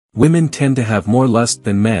Women tend to have more lust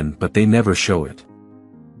than men, but they never show it.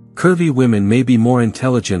 Curvy women may be more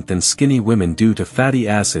intelligent than skinny women due to fatty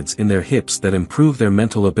acids in their hips that improve their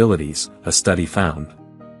mental abilities, a study found.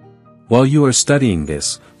 While you are studying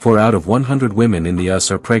this, 4 out of 100 women in the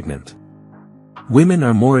US are pregnant. Women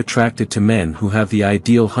are more attracted to men who have the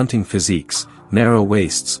ideal hunting physiques, narrow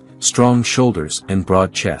waists, strong shoulders and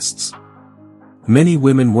broad chests. Many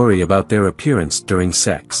women worry about their appearance during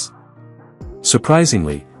sex.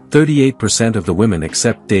 Surprisingly, 38% of the women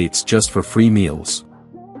accept dates just for free meals.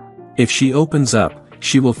 If she opens up,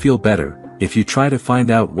 she will feel better, if you try to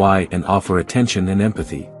find out why and offer attention and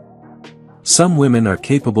empathy. Some women are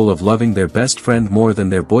capable of loving their best friend more than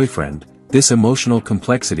their boyfriend. This emotional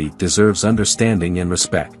complexity deserves understanding and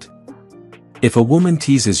respect. If a woman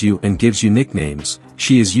teases you and gives you nicknames,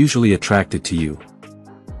 she is usually attracted to you.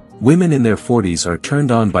 Women in their 40s are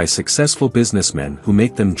turned on by successful businessmen who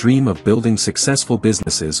make them dream of building successful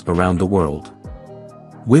businesses around the world.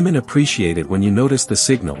 Women appreciate it when you notice the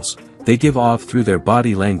signals they give off through their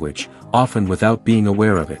body language, often without being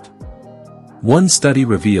aware of it. One study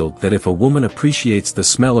revealed that if a woman appreciates the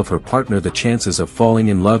smell of her partner, the chances of falling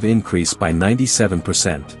in love increase by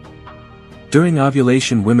 97%. During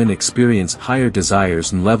ovulation, women experience higher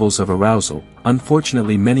desires and levels of arousal.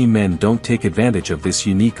 Unfortunately, many men don't take advantage of this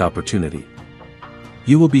unique opportunity.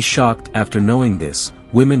 You will be shocked after knowing this: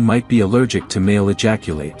 women might be allergic to male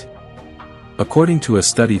ejaculate. According to a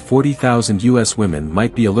study, 40,000 US women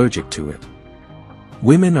might be allergic to it.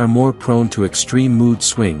 Women are more prone to extreme mood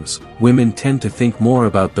swings. Women tend to think more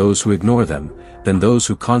about those who ignore them than those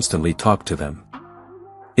who constantly talk to them.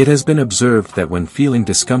 It has been observed that when feeling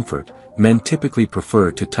discomfort, men typically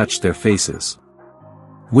prefer to touch their faces.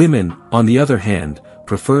 Women, on the other hand,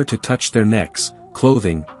 prefer to touch their necks,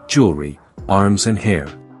 clothing, jewelry, arms and hair.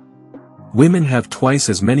 Women have twice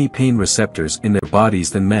as many pain receptors in their bodies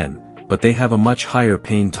than men, but they have a much higher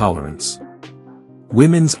pain tolerance.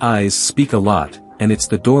 Women's eyes speak a lot, and it's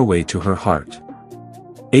the doorway to her heart.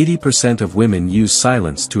 80% of women use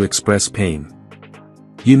silence to express pain.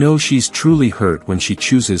 You know she's truly hurt when she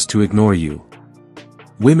chooses to ignore you.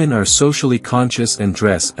 Women are socially conscious and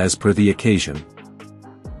dress as per the occasion.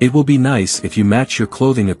 It will be nice if you match your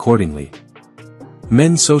clothing accordingly.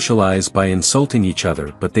 Men socialize by insulting each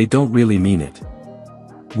other, but they don't really mean it.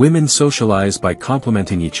 Women socialize by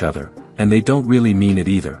complimenting each other, and they don't really mean it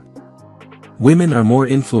either. Women are more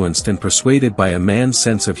influenced and persuaded by a man's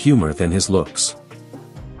sense of humor than his looks.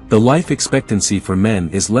 The life expectancy for men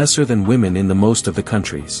is lesser than women in the most of the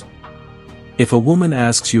countries. If a woman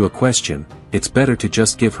asks you a question, it's better to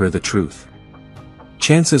just give her the truth.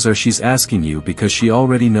 Chances are she's asking you because she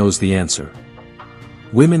already knows the answer.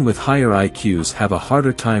 Women with higher IQs have a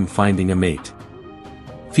harder time finding a mate.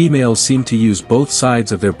 Females seem to use both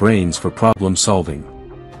sides of their brains for problem solving.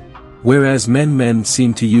 Whereas men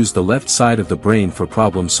seem to use the left side of the brain for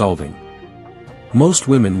problem solving. Most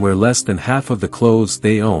women wear less than half of the clothes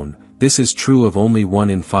they own. This is true of only 1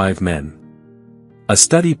 in 5 men. A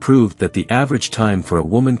study proved that the average time for a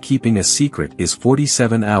woman keeping a secret is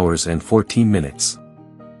 47 hours and 14 minutes.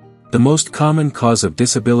 The most common cause of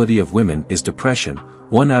disability of women is depression.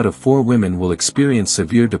 1 out of 4 women will experience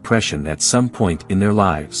severe depression at some point in their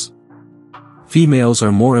lives. Females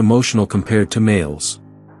are more emotional compared to males.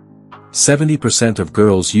 70% of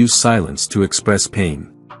girls use silence to express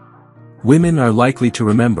pain. Women are likely to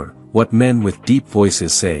remember what men with deep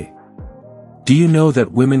voices say. Do you know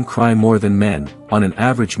that women cry more than men? On an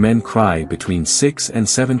average, men cry between 6 and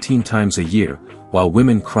 17 times a year, while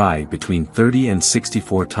women cry between 30 and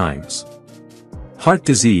 64 times. Heart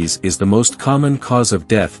disease is the most common cause of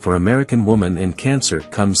death for American women, and cancer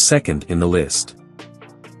comes second in the list.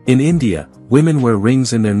 In India, women wear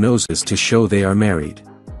rings in their noses to show they are married.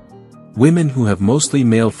 Women who have mostly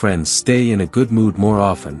male friends stay in a good mood more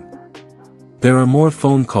often. There are more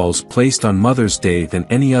phone calls placed on Mother's Day than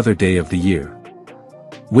any other day of the year.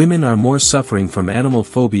 Women are more suffering from animal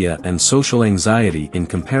phobia and social anxiety in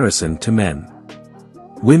comparison to men.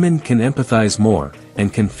 Women can empathize more,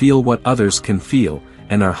 and can feel what others can feel,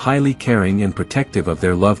 and are highly caring and protective of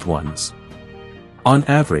their loved ones. On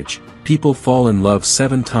average, people fall in love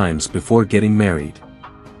 7 times before getting married.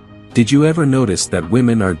 Did you ever notice that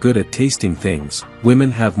women are good at tasting things?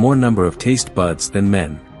 Women have more number of taste buds than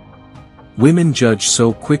men. Women judge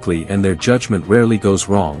so quickly, and their judgment rarely goes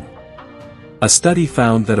wrong. A study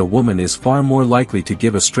found that a woman is far more likely to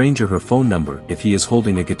give a stranger her phone number if he is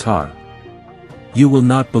holding a guitar. You will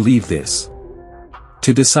not believe this.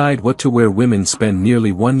 To decide what to wear, women spend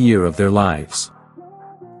nearly 1 year of their lives.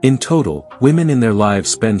 In total, women in their lives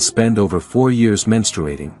spend over 4 years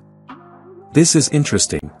menstruating. This is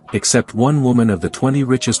interesting, except one woman of the 20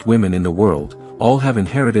 richest women in the world, all have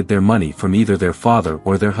inherited their money from either their father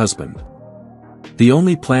or their husband. The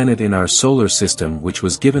only planet in our solar system which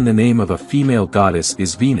was given the name of a female goddess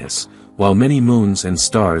is Venus, while many moons and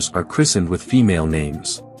stars are christened with female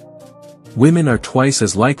names. Women are twice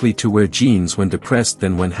as likely to wear jeans when depressed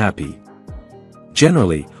than when happy.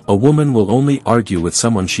 Generally, a woman will only argue with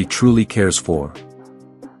someone she truly cares for.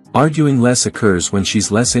 Arguing less occurs when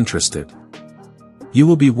she's less interested. You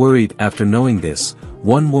will be worried after knowing this.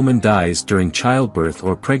 One woman dies during childbirth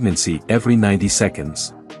or pregnancy every 90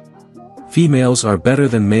 seconds. Females are better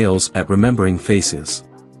than males at remembering faces.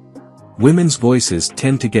 Women's voices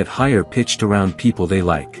tend to get higher pitched around people they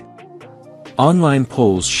like. Online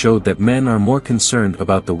polls showed that men are more concerned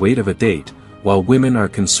about the weight of a date, while women are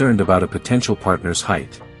concerned about a potential partner's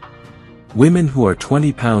height. Women who are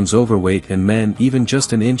 20 pounds overweight and men even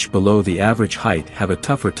just an inch below the average height have a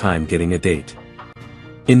tougher time getting a date.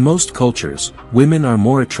 In most cultures, women are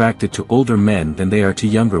more attracted to older men than they are to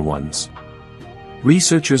younger ones.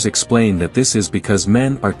 Researchers explain that this is because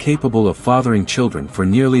men are capable of fathering children for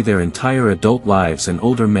nearly their entire adult lives and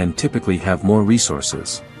older men typically have more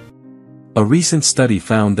resources. A recent study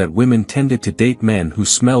found that women tended to date men who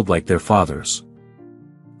smelled like their fathers.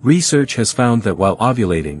 Research has found that while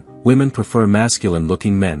ovulating, women prefer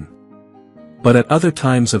masculine-looking men. But at other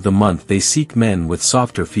times of the month they seek men with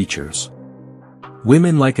softer features.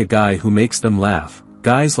 Women like a guy who makes them laugh,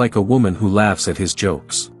 guys like a woman who laughs at his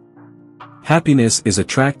jokes. Happiness is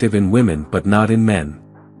attractive in women but not in men.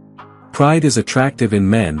 Pride is attractive in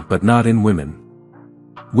men but not in women.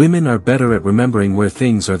 Women are better at remembering where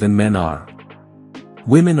things are than men are.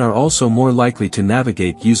 Women are also more likely to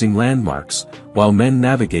navigate using landmarks, while men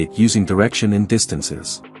navigate using direction and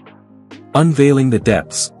distances. Unveiling the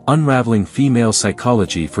depths, unraveling female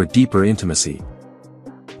psychology for deeper intimacy.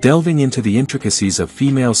 Delving into the intricacies of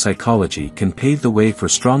female psychology can pave the way for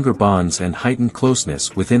stronger bonds and heightened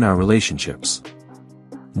closeness within our relationships.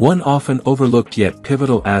 One often overlooked yet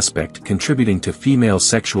pivotal aspect contributing to female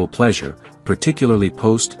sexual pleasure, particularly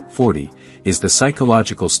post-40, is the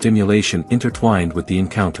psychological stimulation intertwined with the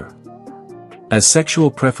encounter. As sexual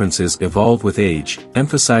preferences evolve with age,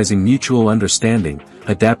 emphasizing mutual understanding,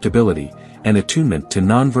 adaptability, and attunement to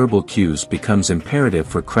nonverbal cues becomes imperative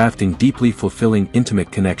for crafting deeply fulfilling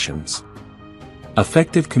intimate connections.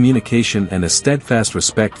 Effective communication and a steadfast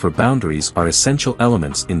respect for boundaries are essential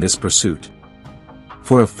elements in this pursuit.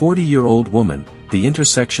 For a 40-year-old woman, the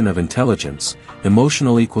intersection of intelligence,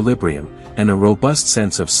 emotional equilibrium, and a robust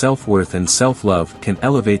sense of self-worth and self-love can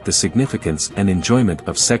elevate the significance and enjoyment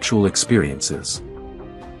of sexual experiences.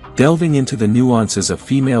 Delving into the nuances of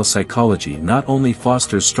female psychology not only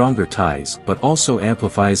fosters stronger ties but also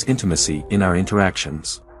amplifies intimacy in our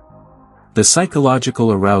interactions. The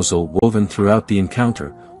psychological arousal woven throughout the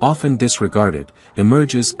encounter, often disregarded,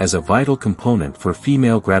 emerges as a vital component for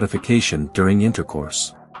female gratification during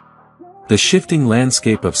intercourse. The shifting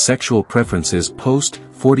landscape of sexual preferences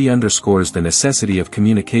post-40 underscores the necessity of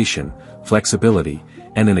communication, flexibility,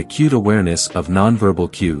 and an acute awareness of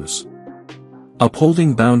nonverbal cues.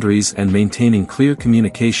 Upholding boundaries and maintaining clear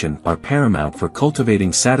communication are paramount for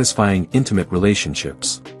cultivating satisfying intimate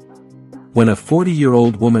relationships. When a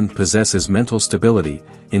 40-year-old woman possesses mental stability,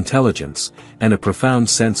 intelligence, and a profound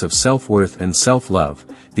sense of self-worth and self-love,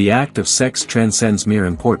 the act of sex transcends mere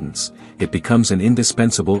importance, it becomes an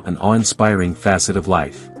indispensable and awe-inspiring facet of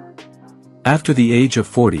life. After the age of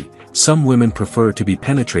 40, some women prefer to be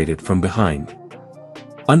penetrated from behind.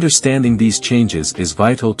 Understanding these changes is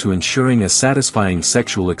vital to ensuring a satisfying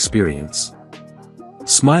sexual experience.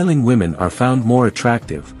 Smiling women are found more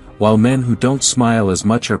attractive, while men who don't smile as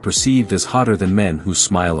much are perceived as hotter than men who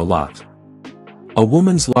smile a lot. A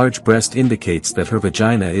woman's large breast indicates that her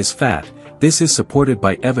vagina is fat. This is supported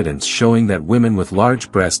by evidence showing that women with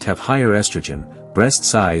large breasts have higher estrogen. Breast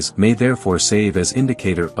size may therefore serve as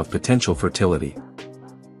indicator of potential fertility.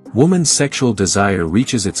 Woman's sexual desire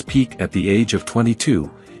reaches its peak at the age of 22.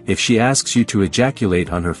 If she asks you to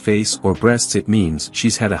ejaculate on her face or breasts, it means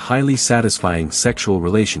she's had a highly satisfying sexual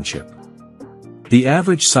relationship. The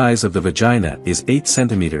average size of the vagina is 8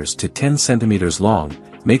 cm to 10 cm long,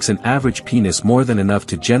 makes an average penis more than enough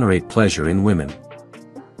to generate pleasure in women.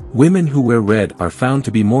 Women who wear red are found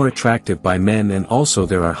to be more attractive by men, and also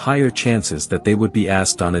there are higher chances that they would be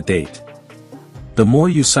asked on a date. The more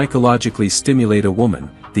you psychologically stimulate a woman,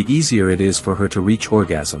 the easier it is for her to reach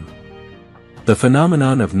orgasm. The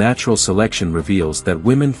phenomenon of natural selection reveals that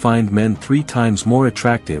women find men 3 times more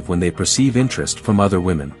attractive when they perceive interest from other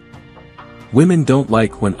women. Women don't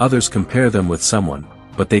like when others compare them with someone,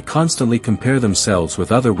 but they constantly compare themselves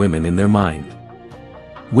with other women in their mind.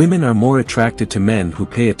 Women are more attracted to men who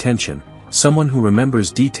pay attention, someone who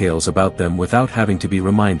remembers details about them without having to be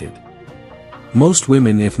reminded. Most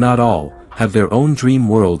women, if not all, have their own dream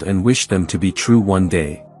world and wish them to be true one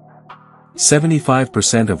day.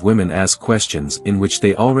 75% of women ask questions in which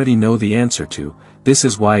they already know the answer to. This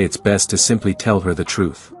is why it's best to simply tell her the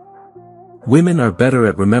truth. Women are better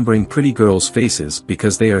at remembering pretty girls' faces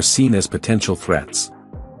because they are seen as potential threats.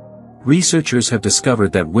 Researchers have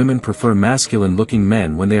discovered that women prefer masculine-looking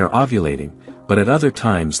men when they are ovulating, but at other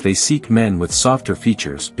times they seek men with softer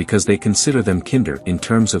features because they consider them kinder in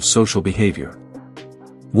terms of social behavior.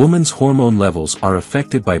 Women's hormone levels are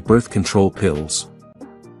affected by birth control pills.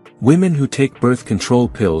 Women who take birth control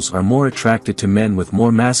pills are more attracted to men with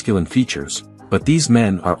more masculine features, but these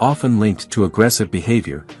men are often linked to aggressive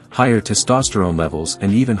behavior, higher testosterone levels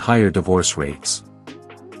and even higher divorce rates.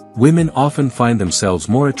 Women often find themselves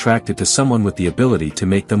more attracted to someone with the ability to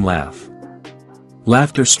make them laugh.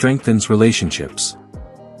 Laughter strengthens relationships.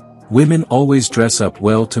 Women always dress up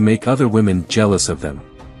well to make other women jealous of them.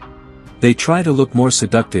 They try to look more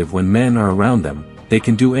seductive when men are around them. They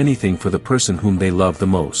can do anything for the person whom they love the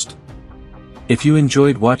most. If you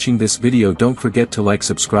enjoyed watching this video, don't forget to like,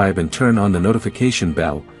 subscribe and turn on the notification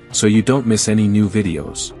bell, so you don't miss any new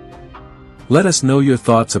videos. Let us know your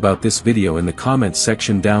thoughts about this video in the comments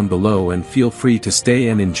section down below and feel free to stay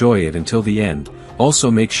and enjoy it until the end.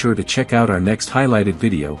 Also make sure to check out our next highlighted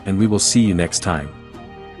video and we will see you next time.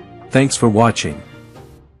 Thanks for watching.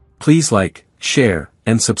 Please like, share,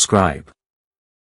 and subscribe.